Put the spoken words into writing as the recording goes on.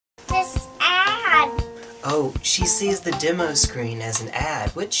Oh, she sees the demo screen as an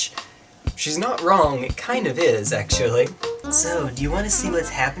ad, which she's not wrong, it kind of is, actually. So, do you want to see what's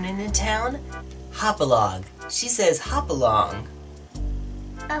happening in town? Hop along. She says hop along.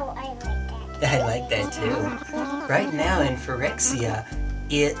 Oh, I like that. I like that too. Right now in Phyrexia,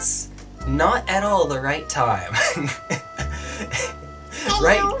 it's not at all the right time. Can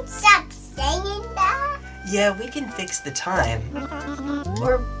you stop saying that? Yeah, we can fix the time.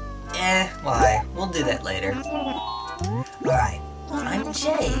 Or, why? We'll do that later. Alright, I'm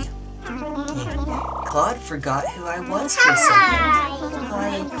Jay. Claude forgot who I was for a second.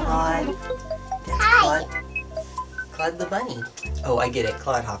 Hi, Claude. That's Hi. Claude. Claude the bunny. Oh, I get it.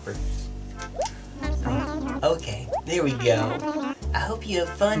 Claude Hopper. Okay, there we go. I hope you have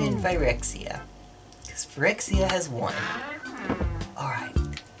fun in Phyrexia. Because Phyrexia has won. Alright,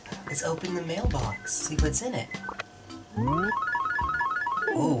 let's open the mailbox. See what's in it.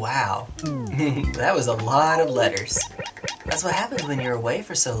 Oh, wow. That was a lot of letters. That's what happens when you're away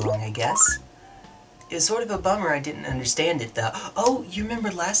for so long, I guess. It was sort of a bummer I didn't understand it, though. Oh, you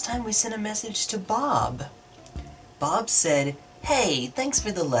remember last time we sent a message to Bob? Bob said, "Hey, thanks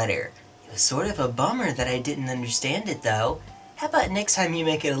for the letter. It was sort of a bummer that I didn't understand it, though. How about next time you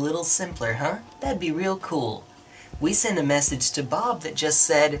make it a little simpler, huh? That'd be real cool." We sent a message to Bob that just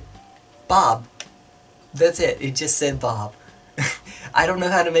said, Bob. That's it. It just said Bob. I don't know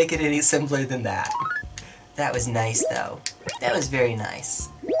how to make it any simpler than that. That was nice, though. That was very nice.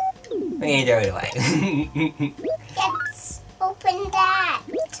 We can throw it away. Let's open that.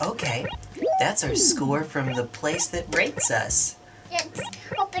 Okay. That's our score from the place that rates us. Let's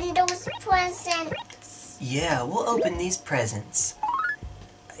open those presents. Yeah, we'll open these presents.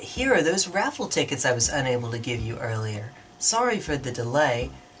 Here are those raffle tickets I was unable to give you earlier. Sorry for the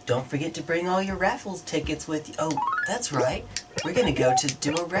delay. Don't forget to bring all your raffle tickets with you. Oh, that's right. We're gonna go to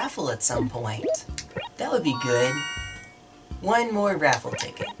do a raffle at some point. That would be good. One more raffle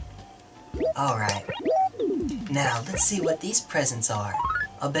ticket. Alright. Now, let's see what these presents are.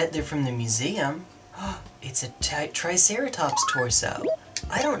 I'll bet they're from the museum. It's a Triceratops torso.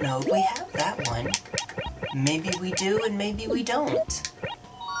 I don't know if we have that one. Maybe we do and maybe we don't.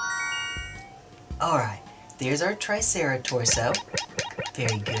 Alright, there's our Triceratops torso.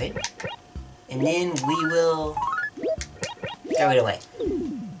 Very good. And then we will throw it away.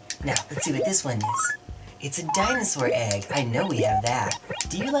 Now, let's see what this one is. It's a dinosaur egg. I know we have that.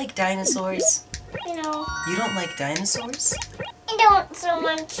 Do you like dinosaurs? No. You don't like dinosaurs? I don't so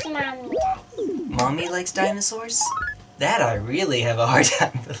much, Mommy does. Mommy likes dinosaurs? That I really have a hard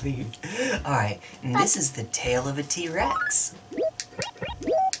time believing. Alright, and this is the tail of a T-Rex.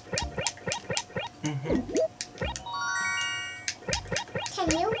 Can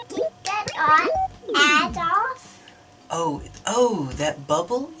you get that ad off? Oh, that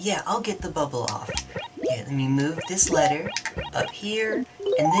bubble? Yeah, I'll get the bubble off. Yeah, let me move this letter up here,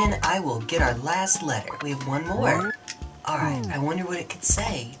 and then I will get our last letter. We have one more. Alright, I wonder what it could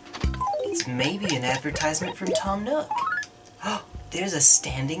say. It's maybe an advertisement from Tom Nook. Oh, there's a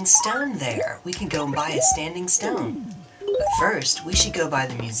standing stone there. We can go and buy a standing stone. But first, we should go by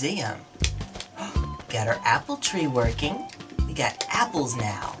the museum. Got our apple tree working. We got apples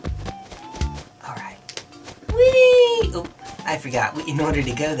now. Alright. Whee! Oh, I forgot. In order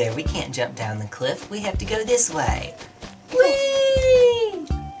to go there, we can't jump down the cliff. We have to go this way. Whee!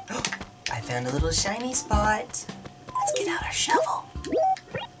 Oh, I found a little shiny spot. Let's get out our shovel.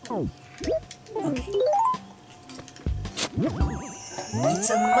 Okay. It's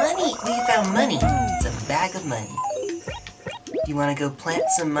a money. We found money. It's a bag of money. You want to go plant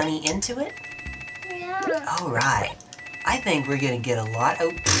some money into it? Yeah. Alright. I think we're going to get a lot.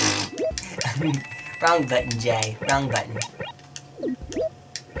 Oh, wrong button, Jay. Wrong button.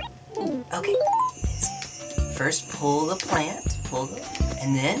 Ooh, okay. Let's first pull the plant.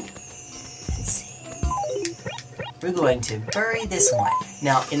 And then, let's see. We're going to bury this one.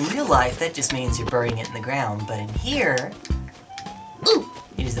 Now, in real life, that just means you're burying it in the ground. But in here, ooh,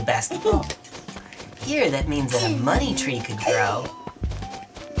 here's the basketball. Here, that means that a money tree could grow.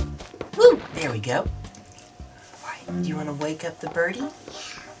 Woo! There we go. Alright, do you want to wake up the birdie?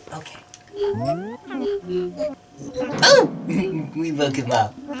 Okay. Oh! We woke him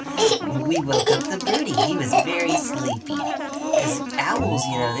up. We woke up the birdie. He was very sleepy. Because owls,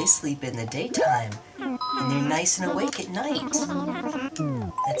 you know, they sleep in the daytime. And they're nice and awake at night.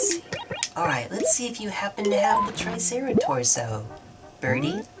 Let's see. Alright, let's see if you happen to have the Triceratops,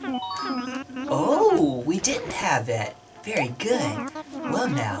 birdie. Oh, we didn't have it. Very good. Well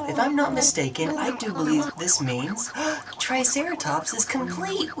now, if I'm not mistaken, I do believe this means Triceratops is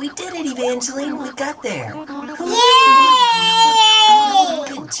complete. We did it, Evangeline. We got there. Yay!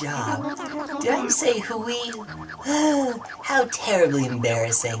 Good job. I say hooey? How terribly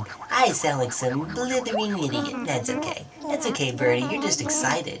embarrassing. I sound like some blithering idiot. That's okay. That's okay, Birdie. You're just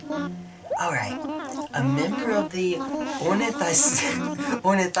excited. Alright. A member of the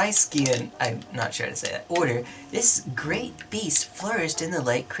Ornithischian, I'm not sure how to say that, order, this great beast flourished in the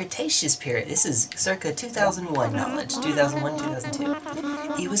late Cretaceous period. This is circa 2001 knowledge, 2001,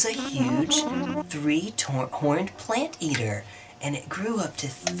 2002. It was a huge three-horned plant eater, and it grew up to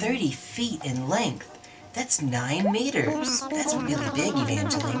 30 feet in length. That's 9 meters. That's really big,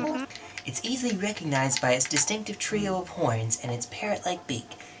 Evangeline. It's easily recognized by its distinctive trio of horns and its parrot-like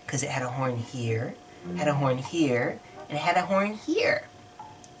beak, because it had a horn here, had a horn here, and it had a horn here.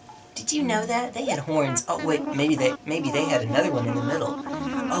 Did you know that? They had horns. Oh, wait, maybe they had another one in the middle.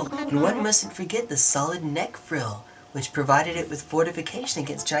 Oh, and one mustn't forget the solid neck frill, which provided it with fortification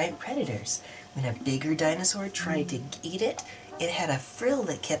against giant predators. When a bigger dinosaur tried to eat it, it had a frill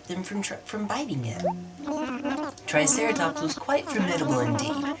that kept them from biting it. Triceratops was quite formidable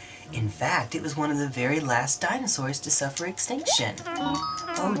indeed. In fact, it was one of the very last dinosaurs to suffer extinction.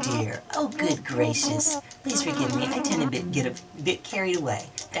 Oh dear. Oh good gracious. Please forgive me, I tend to get a bit carried away.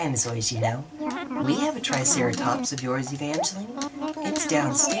 Dinosaurs, you know. We have a Triceratops of yours, Evangeline. It's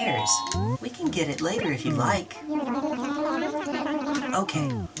downstairs. We can get it later if you'd like. Okay.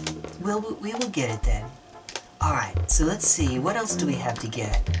 We will get it then. Alright, so let's see, what else do we have to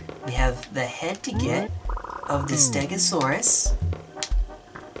get? We have the head to get of the Stegosaurus.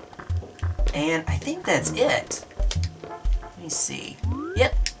 And I think that's it. Let me see.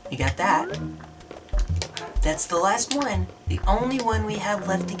 Yep, you got that. That's the last one. The only one we have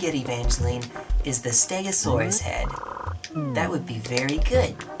left to get, Evangeline, is the Stegosaurus head. That would be very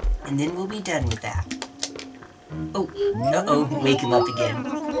good. And then we'll be done with that. Oh, uh-oh, wake him up again.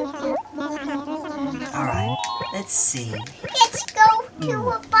 Alright, let's see. Let's go to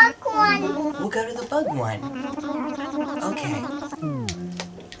a bug one. We'll go to the bug one. Okay.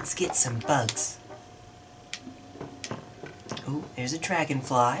 Let's get some bugs. Oh, there's a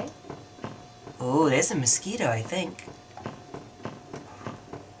dragonfly. Oh, there's a mosquito, I think.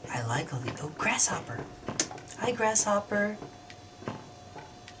 I like all the... Oh, grasshopper. Hi, grasshopper.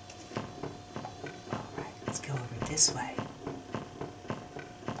 Alright, let's go over this way.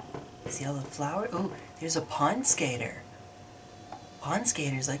 See all the flower? Oh, there's a pond skater. Pond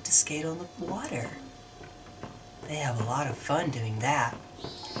skaters like to skate on the water. They have a lot of fun doing that.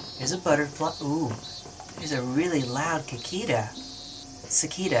 There's a butterfly. Ooh, there's a really loud cicada,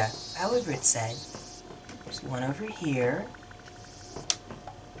 however it's said. There's one over here.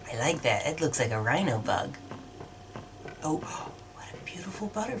 I like that. It looks like a rhino bug. Oh, what a beautiful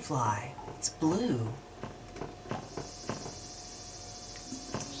butterfly. It's blue.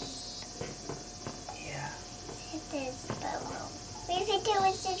 Yeah. Visit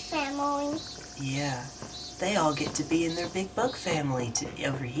with his family. Yeah. They all get to be in their big bug family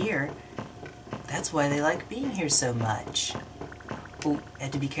over here. That's why they like being here so much. Oh,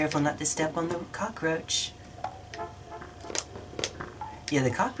 had to be careful not to step on the cockroach. Yeah, the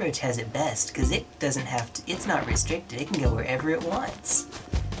cockroach has it best, because it doesn't have to, it's not restricted. It can go wherever it wants.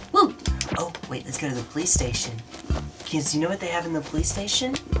 Woo! Oh, wait, let's go to the police station. Kids, you know what they have in the police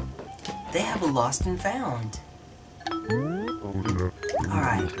station? They have a lost and found.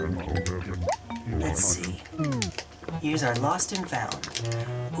 Alright. Let's see. Here's our lost and found.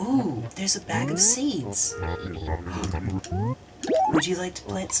 Ooh, there's a bag of seeds. Would you like to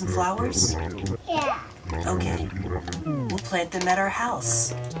plant some flowers? Yeah. Okay. We'll plant them at our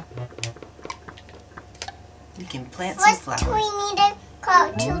house. We can plant some flowers. First, we need to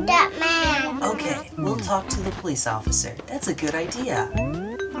go to that man. Okay, we'll talk to the police officer. That's a good idea.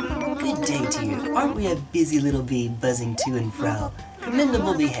 Good day to you. Aren't we a busy little bee buzzing to and fro?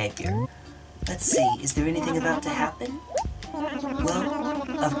 Commendable behavior. Let's see, is there anything about to happen? Well,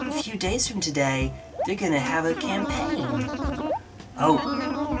 a few days from today, they're gonna have a campaign. Oh,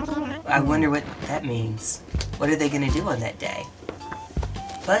 I wonder what that means. What are they gonna do on that day?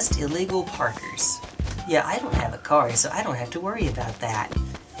 Bust illegal parkers. Yeah, I don't have a car, so I don't have to worry about that.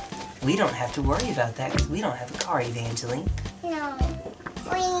 We don't have to worry about that because we don't have a car, Evangeline. No,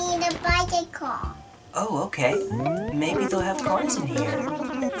 we need a bicycle. Oh, okay. Maybe they'll have cars in here.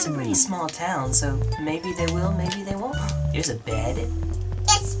 It's a pretty small town, so maybe they will, maybe they won't. There's a bed.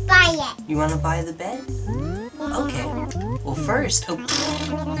 Let's buy it. You want to buy the bed? Okay. Well, first... Oh,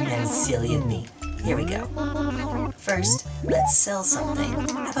 that's silly of me. Here we go. First, let's sell something.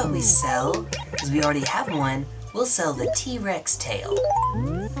 How about we sell, because we already have one, we'll sell the T-Rex tail.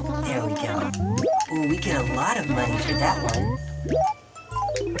 There we go. Ooh, we get a lot of money for that one.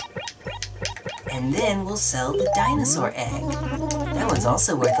 And then we'll sell the dinosaur egg. That one's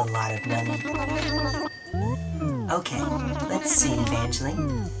also worth a lot of money. Okay, let's see,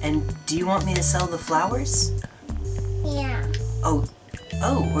 Evangeline. And do you want me to sell the flowers? Yeah. Oh,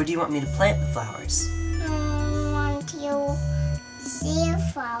 or do you want me to plant the flowers? I want you see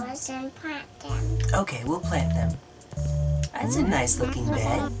flowers and plant them. Okay, we'll plant them. That's a nice looking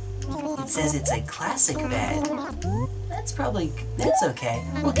bed. It says it's a classic bed. That's okay.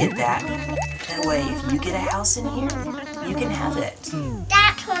 We'll get that. That way, if you get a house in here, you can have it.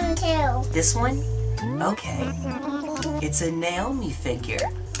 That one too. This one? Okay. It's a Naomi figure.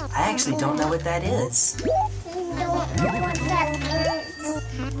 I actually don't know what that is. I don't know what that is.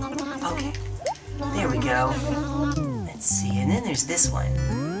 Okay. There we go. Let's see. And then there's this one.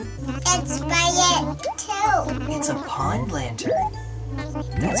 It's by it too. It's a pond lantern.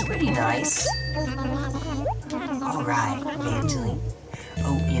 That's pretty nice. All right, Evangeline.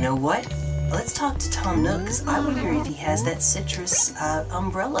 Oh, you know what? Let's talk to Tom Nook, because I wonder if he has that citrus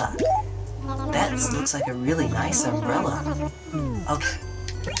umbrella. That looks like a really nice umbrella. Okay,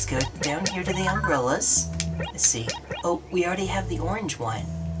 let's go down here to the umbrellas. Let's see. Oh, we already have the orange one,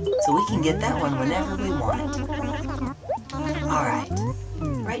 so we can get that one whenever we want. All right.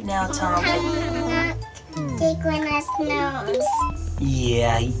 Right now, Tom... Jiggling his nose.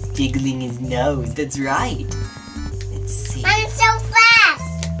 Yeah, he's jiggling his nose. That's right. Let's see. Run so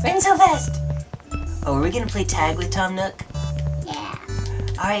fast! Run so fast! Oh, are we gonna play tag with Tom Nook? Yeah.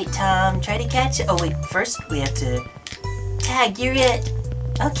 Alright, Tom, try to catch it. Oh, wait, first we have to... Tag, you're it!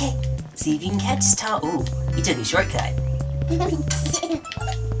 Okay, see if you can catch Tom. Ooh, he took a shortcut.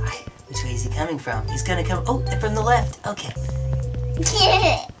 Alright, which way is he coming from? He's gonna come... Oh, from the left. Okay. He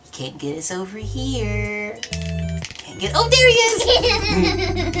can't get us over here. Can't get... Oh, there he is!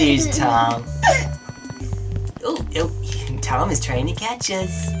 There's Tom. Oh, Tom is trying to catch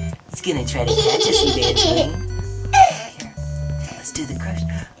us. He's gonna try to catch us, Evangeline. Here, let's do the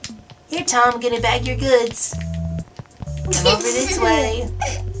crochet. Here, Tom, I'm gonna bag your goods. Come over this way.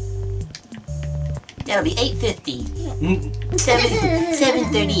 That'll be $8.50.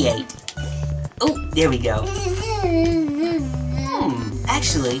 $7.38. Oh, there we go.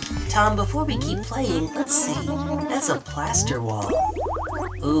 Actually, Tom, before we keep playing, let's see. That's a plaster wall.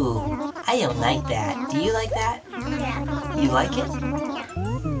 Ooh, I don't like that. Do you like that? Yeah. You like it? Yeah.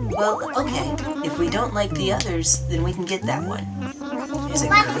 Well, okay. If we don't like the others, then we can get that one. There's a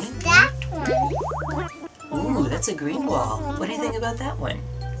What's green. that one? Ooh, that's a green wall. What do you think about that one?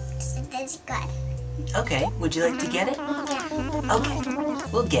 That's good. Okay, would you like to get it? Yeah. Okay,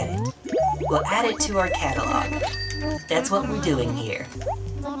 we'll get it. We'll add it to our catalog. That's what we're doing here.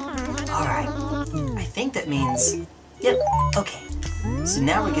 Alright, I think that means... Yep, okay. So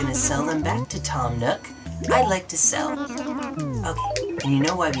now we're gonna sell them back to Tom Nook. I'd like to sell. Okay, and you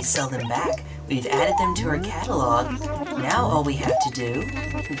know why we sell them back? We've added them to our catalog. Now all we have to do,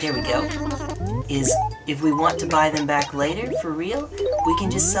 there we go, is if we want to buy them back later, for real, we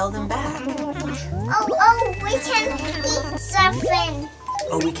can just sell them back. Oh, we can eat something.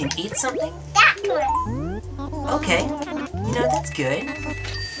 Oh, we can eat something? That one. Okay, you know, that's good.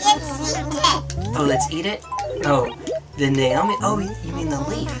 Let's eat it. Oh, let's eat it? Oh, the Naomi, oh, you mean the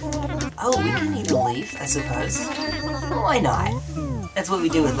leaf. Oh, we can eat a leaf, I suppose. Well, why not? That's what we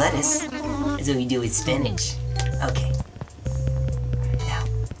do with lettuce. That's what we do with spinach. Okay. Now,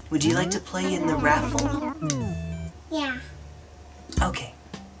 would you like to play in the raffle? Yeah. Okay.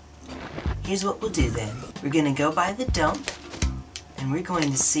 Here's what we'll do then. We're gonna go by the dump, and we're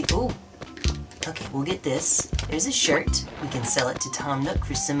going to see, oh, okay, we'll get this. There's a shirt. We can sell it to Tom Nook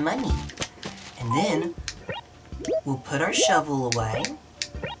for some money. And then, we'll put our shovel away.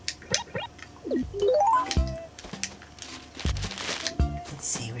 Okay. Let's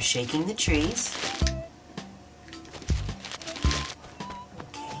see, we're shaking the trees.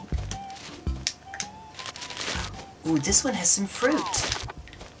 Okay. Ooh, this one has some fruit.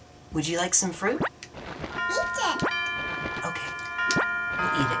 Would you like some fruit? Eat it. Okay,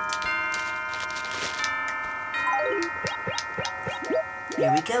 we'll eat it.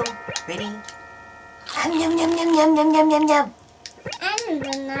 Here we go. Ready? Yum, yum, yum, yum, yum, yum, yum, yum, yum. And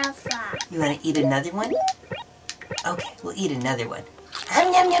another. You want to eat another one? Okay, we'll eat another one.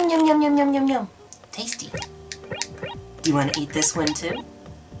 Yum, yum, yum, yum, yum, yum, yum, yum, yum. Tasty. Do you want to eat this one too?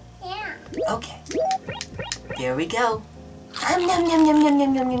 Yeah. Okay. There we go. Yum, yum, yum, yum, yum,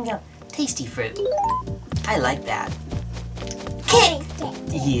 yum, yum, yum, yum. Tasty fruit. I like that. Kick!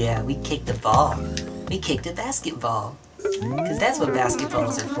 Yeah, we kicked the ball. We kicked a basketball. Because that's what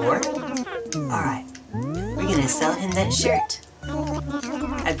basketballs are for. Alright. We're going to sell him that shirt.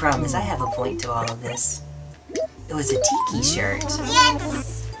 I promise I have a point to all of this. It was a tiki shirt.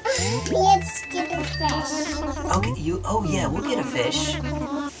 Yes. Let's get a fish. Okay, oh yeah, we'll get a fish.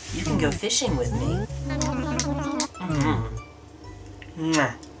 You can go fishing with me.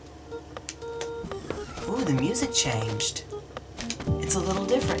 Mwah. Ooh, the music changed. It's a little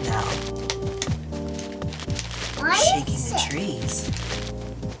different now. Shaking the trees.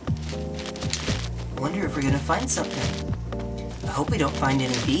 Wonder if we're gonna find something. I hope we don't find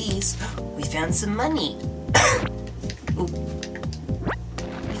any bees. We found some money. Ooh.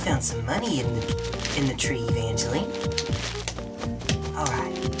 We found some money in the tree, Evangeline. All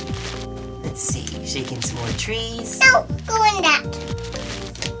right. Let's see. Shaking some more trees. No, go in that.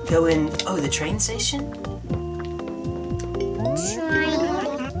 Go in. Oh, the train station. Train.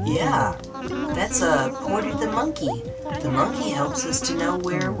 Yeah. That's Porter the monkey. The monkey helps us to know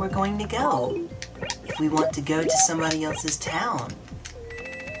where we're going to go if we want to go to somebody else's town.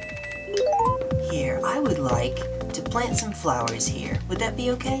 Here, I would like to plant some flowers here. Would that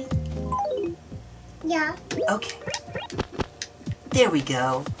be okay? Yeah. Okay. There we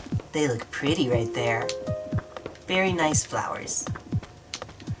go. They look pretty right there. Very nice flowers.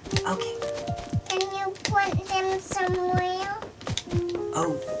 Okay. Can you put them somewhere?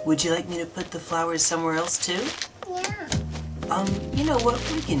 Oh, would you like me to put the flowers somewhere else too? Yeah. You know what?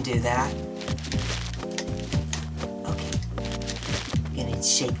 We can do that. Okay. I'm gonna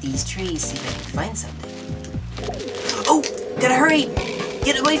shake these trees, see if I can find something. Oh! Gotta hurry!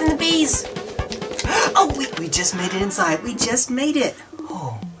 Get away from the bees! Oh, we just made it inside. We just made it!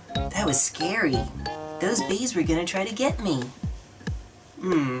 Oh, that was scary. Those bees were gonna try to get me.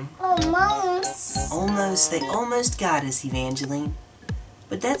 Almost. Almost. They almost got us, Evangeline.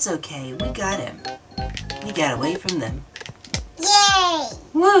 But that's okay. We got him. We got away from them. Yay!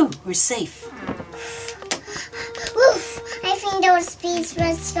 Woo! We're safe. Woof! I think those bees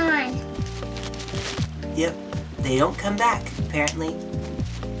were gone. Yep. They don't come back, apparently.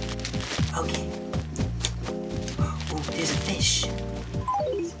 Okay. Oh, there's a fish.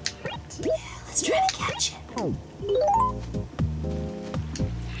 Yeah, let's try to catch it. Ooh.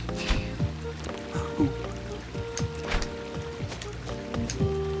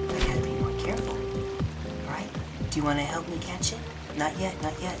 I gotta be more careful. Alright? Do you want to help me catch it? Not yet,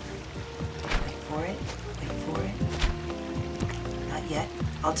 not yet. Wait for it. Wait for it. Not yet.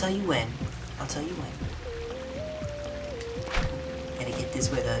 I'll tell you when. I'll tell you when. Gotta get this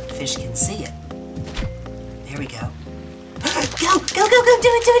where the fish can see it. There we go. Go! Go, go, go! Do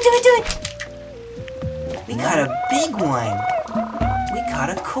it, do it, do it, do it! We caught a big one. We caught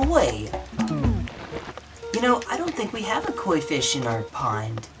a koi. You know, I don't think we have a koi fish in our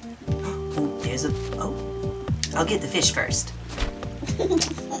pond. Oh, there's a... Oh. I'll get the fish first.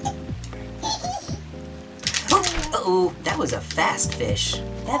 Oh, that was a fast fish.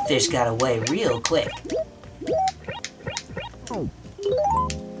 That fish got away real quick.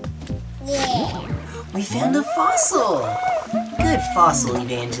 Yeah. We found a fossil. Good fossil,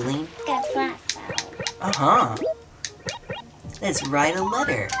 Evangeline. Good fossil. Uh-huh. Let's write a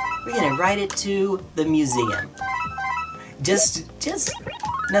letter. We're gonna write it to the museum. Just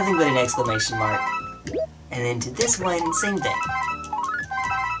nothing but an exclamation mark. And then to this one, same thing.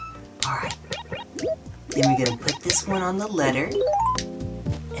 Alright. Then we're gonna put this one on the letter.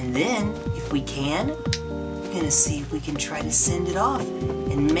 And then, if we can, we're gonna see if we can try to send it off.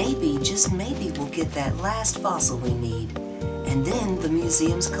 And maybe, just maybe, we'll get that last fossil we need. And then the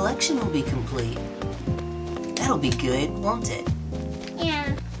museum's collection will be complete. That'll be good, won't it?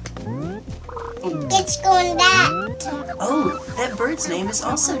 Yeah. It's going back. Oh, that bird's name is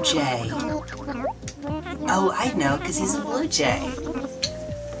also Jay. Oh, I know, because he's a blue jay.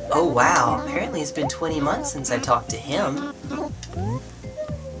 Oh, wow. Apparently it's been 20 months since I talked to him. You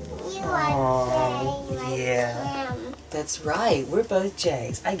are Jay, like yeah. him. That's right. We're both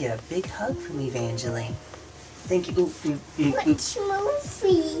jays. I get a big hug from Evangeline. Thank you. Which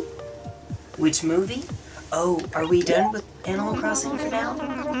movie? Which movie? Oh, are we done with Animal Crossing for now?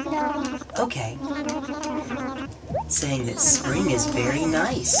 No. Okay. Saying that spring is very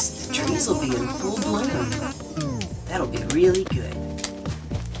nice. The trees will be in full bloom. That'll be really good.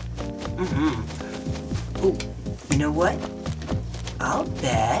 Oh, you know what? I'll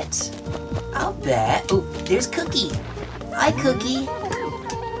bet. Oh, there's Cookie. Hi, Cookie.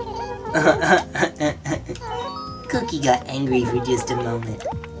 Cookie got angry for just a moment.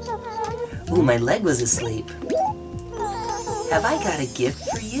 Ooh, my leg was asleep. Have I got a gift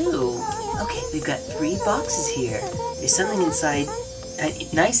for you? Okay, we've got 3 boxes here. There's something inside,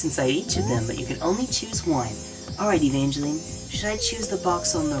 nice inside each of them, but you can only choose one. Alright, Evangeline, should I choose the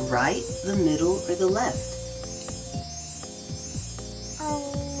box on the right, the middle, or the left? Oh,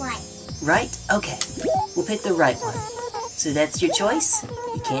 what? Right? Okay, we'll pick the right one. So that's your choice?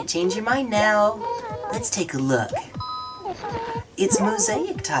 You You can't change your mind now. Let's take a look. It's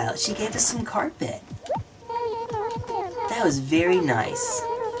mosaic tile. She gave us some carpet. That was very nice.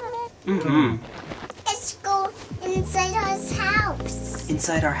 Let's go inside our house.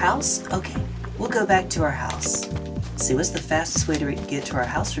 Inside our house? Okay, we'll go back to our house. Let's see, what's the fastest way to get to our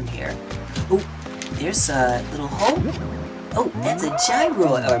house from here? Oh, there's a little hole. Oh, that's a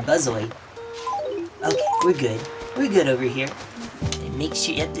gyroid or a buzzoid. Okay, we're good. We're good over here. And make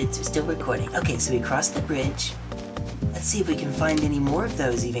sure, yep, it's still recording. Okay, so we crossed the bridge. Let's see if we can find any more of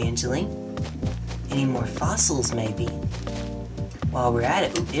those, Evangeline. Any more fossils, maybe. While we're at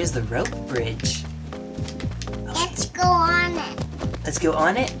it, ooh, there's the rope bridge. Okay. Let's go on it. Let's go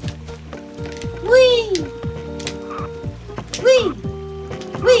on it. Whee! Whee!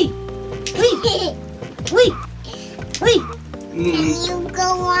 Whee! Whee! Whee! Whee! Can you go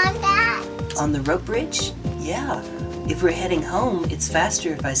on that? On the rope bridge? Yeah. If we're heading home, it's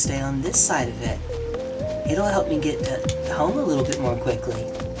faster if I stay on this side of it. It'll help me get home a little bit more quickly.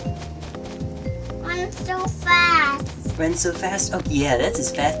 Run so fast. Run so fast? Oh, yeah, that's as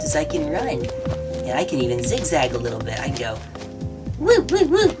fast as I can run. And I can even zigzag a little bit. I can go, woo, woo,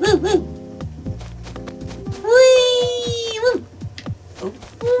 woo, woo, woo. Whee, woo. Oh,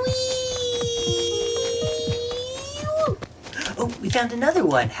 whee, woo. Oh, we found another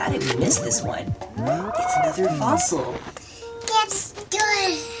one. How did we miss this one? It's another fossil. That's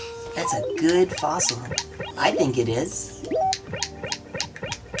good. That's a good fossil. I think it is.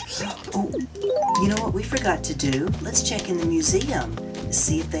 Oh, you know what we forgot to do? Let's check in the museum to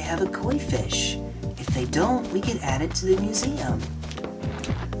see if they have a koi fish. If they don't, we could add it to the museum.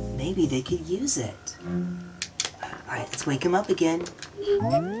 Maybe they could use it. Alright, let's wake him up again.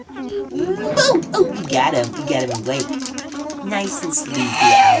 Oh, you got him. You got him awake. Nice and sleepy,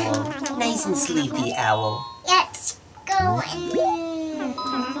 owl. Nice and sleepy, owl. Let's go in.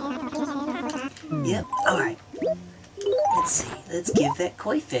 Yep, alright. Let's see. Let's give that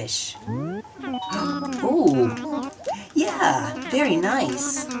koi fish. Oh, yeah, very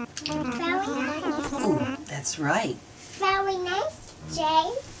nice. Very nice. Oh, that's right. Very nice,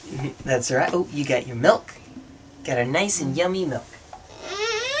 Jay. That's right. Oh, you got your milk. Got a nice and yummy milk.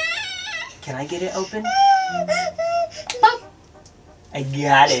 Can I get it open? I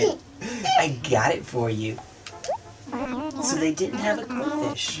got it. I got it for you. So they didn't have a koi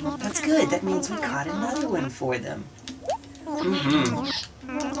fish. That's good. That means we caught another one for them.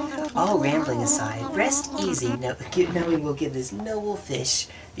 All rambling aside, rest easy, knowing we'll give this noble fish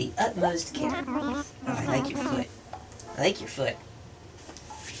the utmost care. Oh, I like your foot. I like your foot.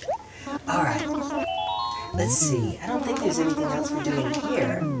 Alright. Let's see. I don't think there's anything else we're doing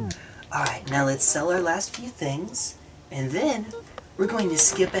here. Alright, now let's sell our last few things, and then we're going to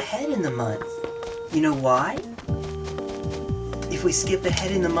skip ahead in the month. You know why? If we skip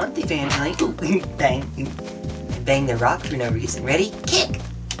ahead in the month, Evangeline, bang, bang the rock for no reason. Ready? Kick!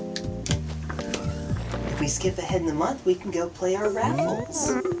 If we skip ahead in the month, we can go play our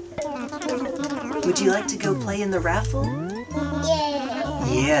raffles. Would you like to go play in the raffle? Yeah.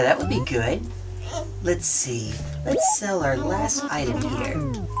 Yeah, that would be good. Let's see. Let's sell our last item here.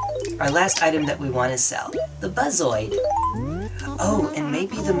 Our last item that we want to sell. The buzzoid. Oh, and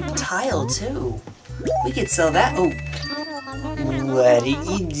maybe the tile too. We could sell that. Oh. What are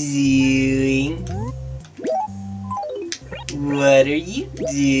you doing? What are you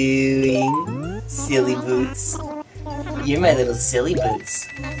doing? Silly boots. You're my little silly boots.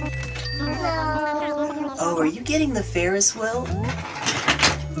 No. Oh, are you getting the Ferris wheel?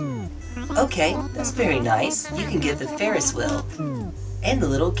 Okay, that's very nice. You can get the Ferris wheel. And the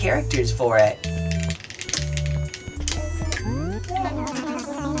little characters for it.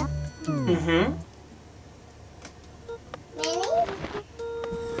 Mm-hmm.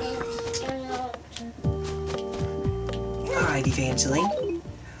 Alright, Evangeline.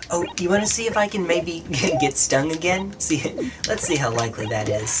 Oh, you want to see if I can maybe get stung again? Let's see how likely that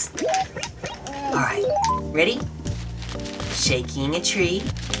is. Alright, ready? Shaking a tree.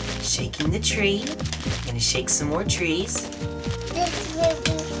 Shaking the tree. Gonna shake some more trees. This will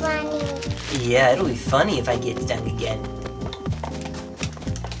be funny. Yeah, it'll be funny if I get stung again.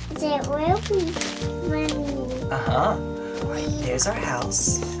 It will be funny. Uh-huh. Alright, there's our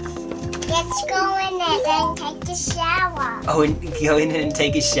house. Let's go in it and take a shower. Oh, and go in and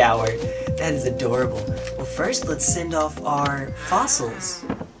take a shower. That is adorable. Well, first, let's send off our fossils.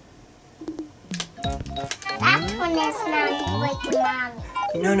 That one is not like mommy.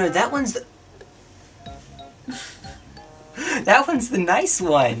 No, that one's the... That one's the nice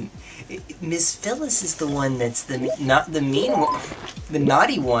one. Miss Phyllis is the one that's not the mean one, the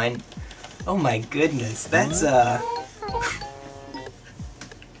naughty one. Oh my goodness, that's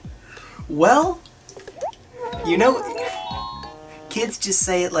Well, you know, kids just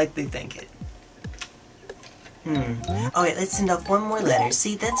say it like they think it. Alright, let's send off one more letter.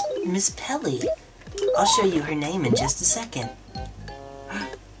 See, that's Miss Pelly. I'll show you her name in just a second.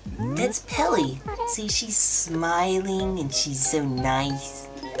 That's Pelly. See, she's smiling and she's so nice.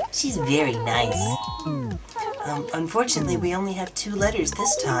 She's very nice. Unfortunately, we only have 2 letters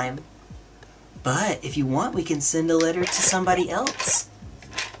this time. But if you want, we can send a letter to somebody else.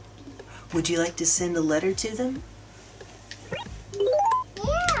 Would you like to send a letter to them?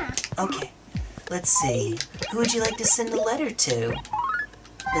 Yeah. Okay, let's see. Who would you like to send a letter to?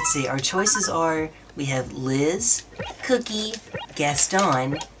 Let's see, our choices are, we have Liz, Cookie,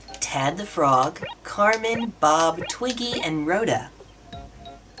 Gaston, Tad the Frog, Carmen, Bob, Twiggy, and Rhoda.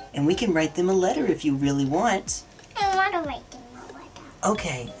 And we can write them a letter if you really want. I want to write them a letter.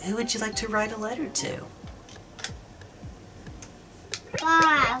 Okay, who would you like to write a letter to?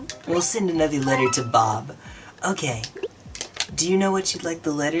 Bob. We'll send another letter to Bob. Okay. Do you know what you'd like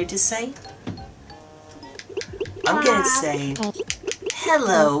the letter to say? I'm gonna say,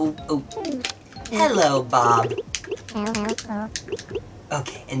 hello. Oh, hello, Bob.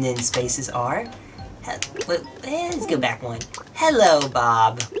 Okay, and then spaces are. Let's go back one. Hello,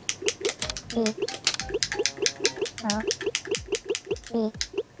 Bob.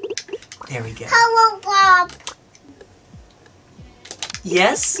 There we go. Hello, Bob.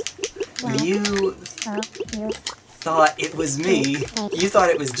 Yes? You thought it was me. You thought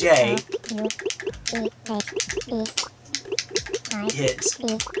it was Jay. Hit.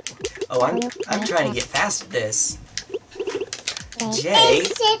 Oh, I'm trying to get fast at this. Jay.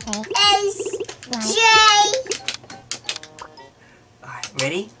 It's Jay. Alright,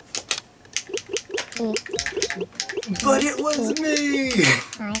 ready? But it was me!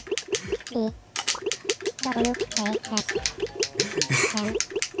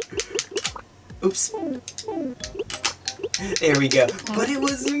 Oops. There we go. But it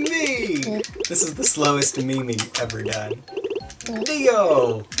was me! This is the slowest Mimi ever done.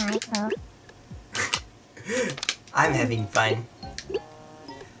 Theo! I'm having fun.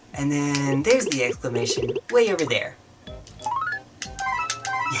 And then there's the exclamation way over there.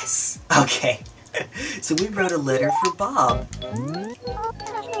 Yes. Okay. So we wrote a letter for Bob.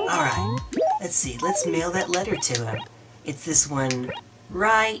 Alright. Let's see. Let's mail that letter to him. It's this one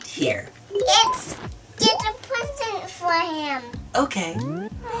right here. It's get a present for him. Okay.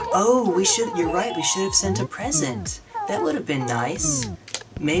 Oh, you're right, we should have sent a present. That would have been nice.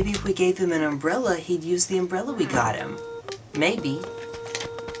 Maybe if we gave him an umbrella, he'd use the umbrella we got him. Maybe.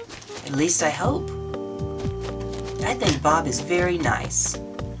 At least I hope. I think Bob is very nice.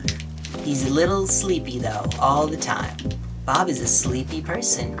 He's a little sleepy though, all the time. Bob is a sleepy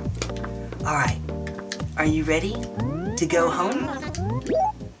person. Alright, are you ready to go home?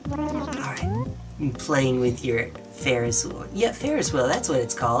 Alright, you're playing with your Ferris wheel. Yeah, Ferris wheel, that's what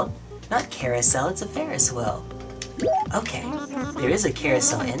it's called. Not carousel, it's a Ferris wheel. Okay, there is a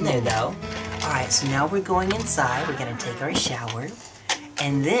carousel in there though. Alright, so now we're going inside, we're gonna take our shower,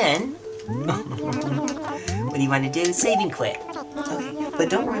 and then, what do you want to do? Save and quit. Okay, but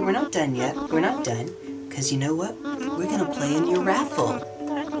don't worry, we're not done yet. We're not done, because you know what? We're gonna play in your raffle.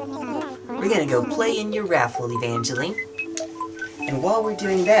 We're gonna go play in your raffle, Evangeline. And while we're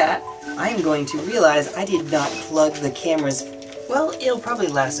doing that, I am going to realize I did not plug the cameras. Well, it'll probably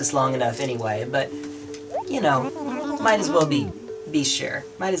last us long enough anyway, but, you know, might as well be sure.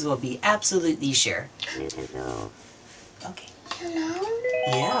 Might as well be absolutely sure. Okay. Hello?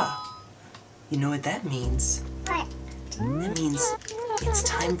 Yeah. You know what that means? What? That means it's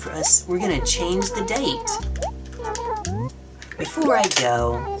time for us. We're gonna change the date. Before I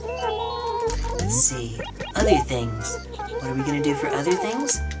go, let's see. Other things. What are we gonna do for other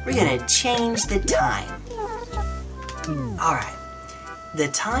things? We're gonna change the time. Alright. The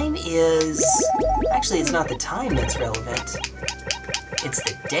time is... Actually, it's not the time that's relevant. It's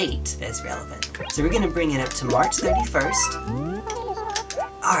the date that's relevant. So we're gonna bring it up to March 31st.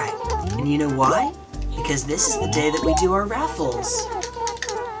 Alright. And you know why? Because this is the day that we do our raffles.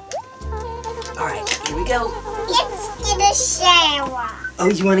 Alright, here we go. Let's get a shower. Oh,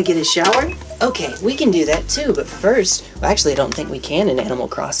 you want to get a shower? Okay, we can do that too, but first... Well, actually, I don't think we can in Animal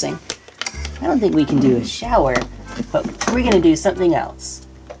Crossing. I don't think we can do a shower, but we're going to do something else.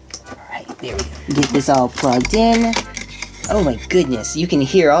 Alright, there we go. Get this all plugged in. Oh my goodness, you can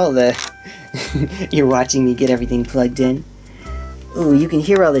hear all the... You're watching me get everything plugged in. Ooh, you can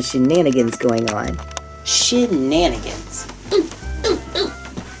hear all the shenanigans going on. Shenanigans. Ooh, ooh, ooh.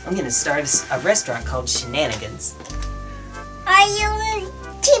 I'm gonna start a restaurant called Shenanigans. Are you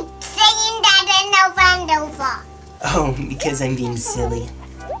keep saying that and over and over? Oh, because I'm being silly.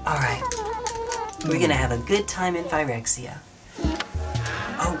 Alright, We're gonna have a good time in Phyrexia.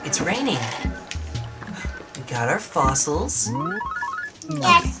 Oh, it's raining. We got our fossils.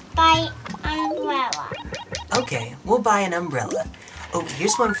 Let's buy umbrella. Okay, we'll buy an umbrella. Oh,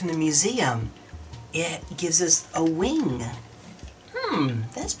 here's one from the museum. It gives us a wing.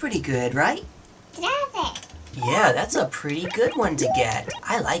 That's pretty good, right? Love it. Yeah, that's a pretty good one to get.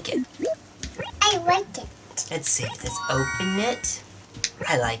 I like it. I like it. Let's see, let's open it.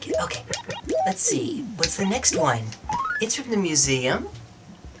 I like it. Okay, let's see. What's the next one? It's from the museum.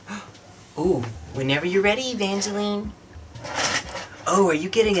 Ooh, whenever you're ready, Evangeline. Oh, are you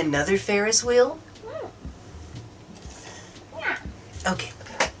getting another Ferris wheel? Yeah. Okay.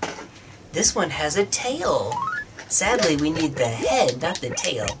 This one has a tail. Sadly, we need the head, not the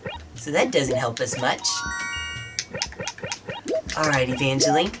tail. So that doesn't help us much. Alright,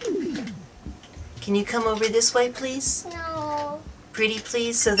 Evangeline. Can you come over this way, please? No. Pretty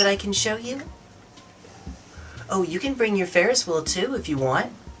please, so that I can show you? Oh, you can bring your Ferris wheel too if you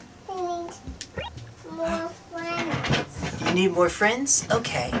want. I need more friends. You need more friends?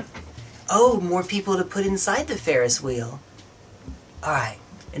 Okay. Oh, more people to put inside the Ferris wheel. Alright,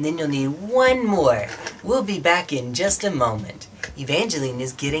 and then you'll need one more. We'll be back in just a moment. Evangeline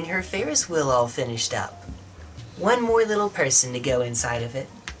is getting her Ferris wheel all finished up. One more little person to go inside of it.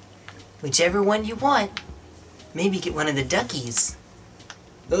 Whichever one you want. Maybe get one of the duckies.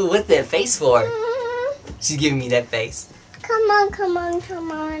 Oh, what's that face for? She's giving me that face. Come on, come on,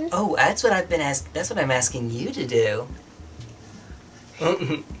 come on. Oh, that's what I'm asking you to do. I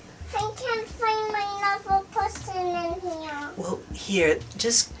can't find my little person in here. Well, here,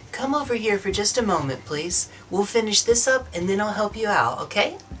 just come over here for just a moment, please. We'll finish this up and then I'll help you out,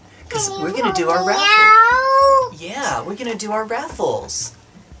 okay? Because we're going to do our raffle. Yeah, we're going to do our raffles.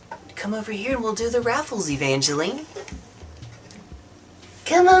 Come over here and we'll do the raffles, Evangeline.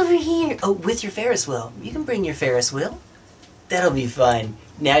 Come over here. Oh, with your Ferris wheel. You can bring your Ferris wheel. That'll be fun.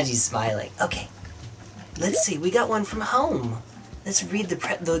 Now she's smiling. Okay. Let's see. We got one from home. Let's read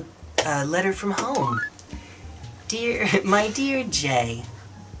the letter from home. My dear Jay,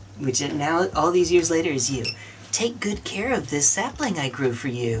 which now all these years later is you. Take good care of this sapling I grew for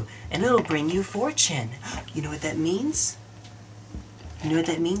you, and it'll bring you fortune. You know what that means? You know what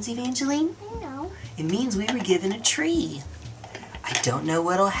that means, Evangeline? No. It means we were given a tree. I don't know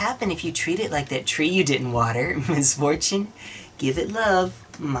what'll happen if you treat it like that tree you didn't water, Miss Fortune. Give it love,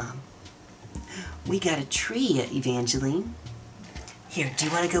 Mom. We got a tree, Evangeline. Here, do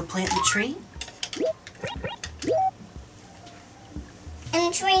you want to go plant the tree?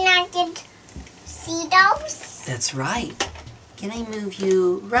 And tree not get seeds? That's right. Can I move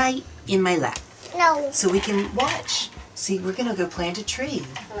you right in my lap? No. So we can watch. See, we're going to go plant a tree.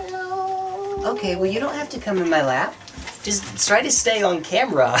 No. Okay, well, you don't have to come in my lap. Just try to stay on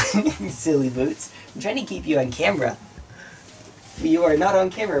camera, you silly boots. I'm trying to keep you on camera. You are not on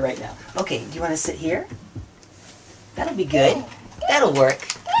camera right now. Okay, do you want to sit here? That'll be good. That'll work.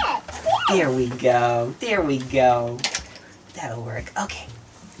 There we go. There we go. That'll work. Okay,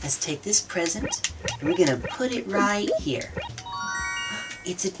 let's take this present and we're going to put it right here.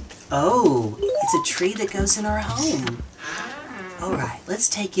 It's a tree that goes in our home. Alright, let's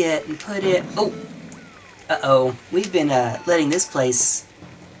take it and put it... Oh! Uh-oh. We've been letting this place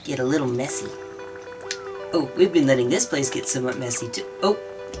get a little messy. Oh, we've been letting this place get somewhat messy too. Oh!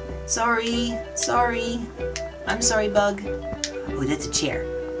 Sorry. Sorry. I'm sorry, Bug. Oh, that's a chair.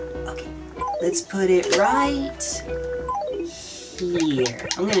 Okay. Let's put it right here.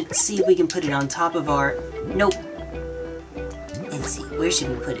 I'm going to see if we can put it on top of our... Nope. Let's see. Where should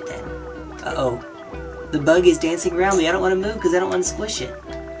we put it then? Uh-oh. The bug is dancing around me. I don't want to move because I don't want to squish it.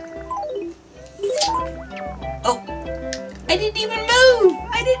 Oh! I didn't even move!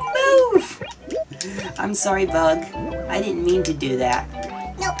 I didn't move! I'm sorry, Bug. I didn't mean to do that.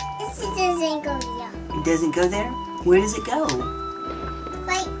 No, this doesn't go here. It doesn't go there? Where does it go?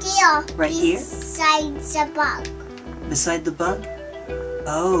 Right there. Right here? Beside the bug. Beside the bug?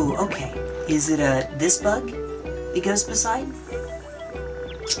 Oh, okay. Is it this bug it goes beside?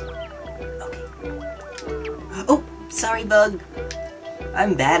 Okay. Oh, sorry, Bug.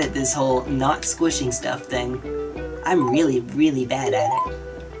 I'm bad at this whole not squishing stuff thing. I'm really, really bad at it.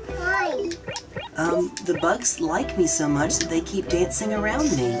 Why? The bugs like me so much that they keep dancing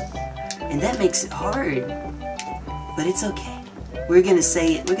around me. And that makes it hard. But it's okay. We're gonna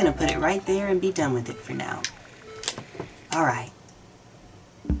put it right there and be done with it for now. Alright.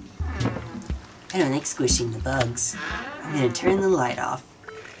 I don't like squishing the bugs. I'm gonna turn the light off.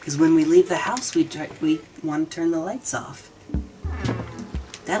 Because when we leave the house, we want to turn the lights off.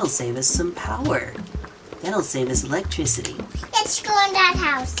 That'll save us some power. That'll save us electricity. Let's go in that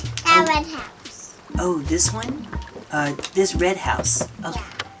house. That red house. Oh, this one? This red house. Okay.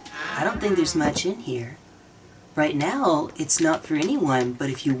 I don't think there's much in here. Right now, it's not for anyone, but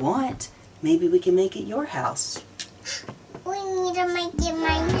if you want, maybe we can make it your house. We need to make it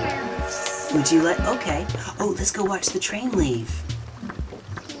my house. Would you like... Okay. Oh, let's go watch the train leave.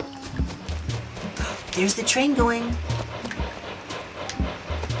 There's the train going.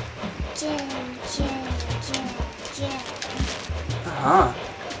 Jim. Uh-huh.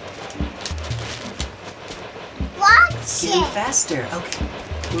 Watch It's getting faster. Okay.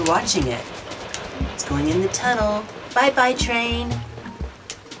 We're watching it. It's going in the tunnel. Bye-bye, train.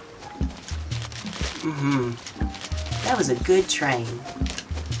 Mm-hmm. That was a good train.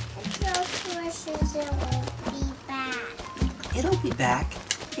 It'll be back.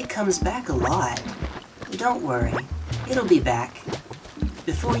 It comes back a lot. Don't worry. It'll be back.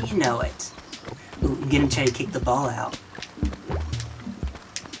 Before you know it. Ooh, I'm gonna try to kick the ball out.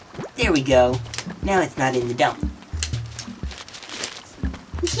 There we go. Now it's not in the dump.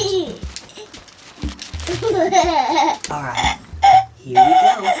 Alright. Here we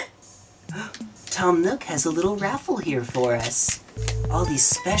go. Tom Nook has a little raffle here for us. All these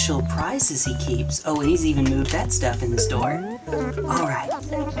special prizes he keeps. Oh, and he's even moved that stuff in the store. Alright.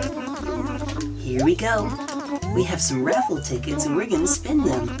 Here we go. We have some raffle tickets and we're gonna spin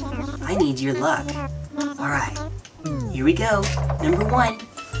them. I need your luck. Alright. Here we go. Number 1.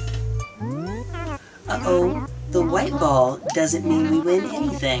 Uh-oh. The white ball doesn't mean we win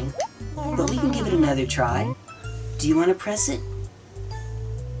anything. But we can give it another try. Do you want to press it?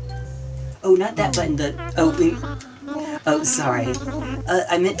 Oh, not that button. Oh, sorry.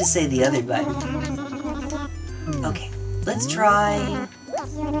 I meant to say the other button. Okay, let's try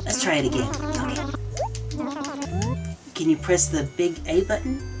it again. Okay. Can you press the big A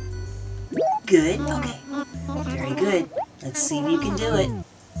button? Good, okay. Very good. Let's see if you can do it.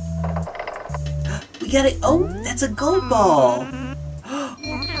 We got it. Oh, that's a gold ball.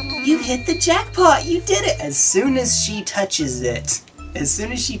 You hit the jackpot. You did it. As soon as she touches it,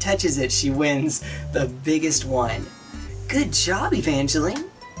 she wins the biggest one. Good job, Evangeline.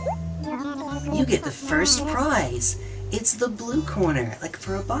 You get the first prize. It's the blue corner, like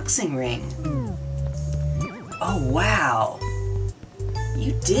for a boxing ring. Oh, wow.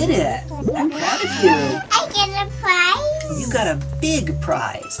 You did it. I'm proud of you. I get a prize? You got a big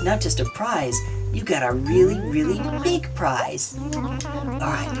prize. Not just a prize. You got a really, really big prize.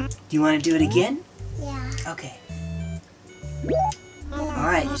 Alright, do you want to do it again? Yeah. Okay.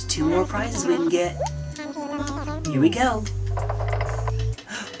 Alright, there's 2 more prizes we can get. Here we go.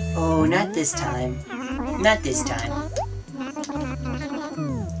 Oh, not this time. Not this time.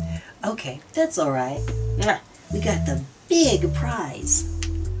 Okay, that's alright. We got the big prize.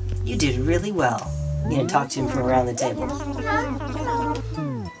 You did really well. I'm going to talk to him from around the table.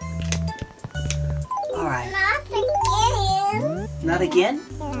 Alright. Not again. Not again?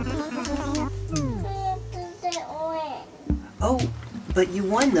 Oh, but you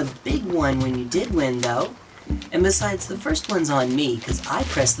won the big one when you did win, though. And besides, the first one's on me, because I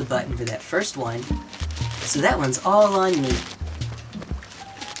pressed the button for that first one. So that one's all on me.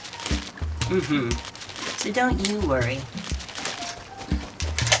 So don't you worry.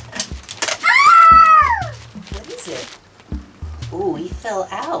 What is it? Oh, he fell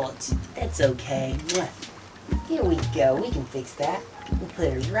out. That's okay. Here we go. We can fix that. We'll put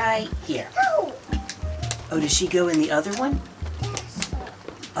it right here. Oh, does she go in the other one?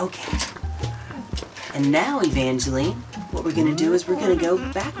 Okay. And now, Evangeline, what we're going to do is we're going to go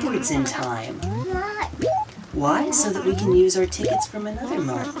backwards in time. Why? So that we can use our tickets from another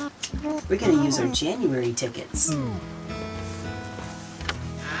month. We're going to use our January tickets.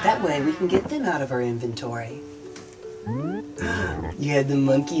 That way we can get them out of our inventory. You had the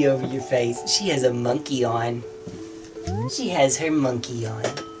monkey over your face. She has a monkey on. She has her monkey on.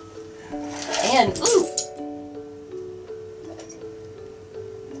 And, ooh!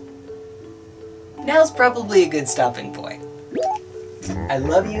 Now's probably a good stopping point. I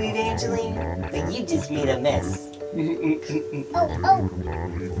love you, Evangeline, but you just made a mess.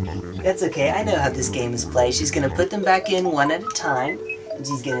 That's okay, I know how this game is played. She's going to put them back in one at a time, and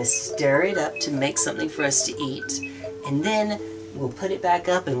she's going to stir it up to make something for us to eat, and then we'll put it back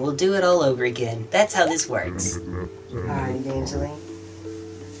up and we'll do it all over again. That's how this works. Alright, Evangeline.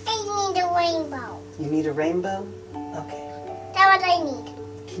 I need a rainbow. You need a rainbow? Okay. That's what I need.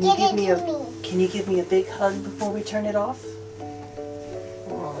 Can you give me a big hug before we turn it off?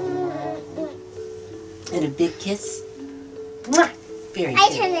 And a big kiss? Mwah! Very good. I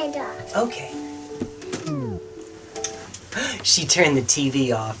turn it off. Okay. She turned the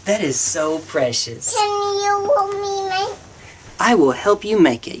TV off. That is so precious. Can you hold me, Mike? I will help you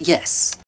make it, yes.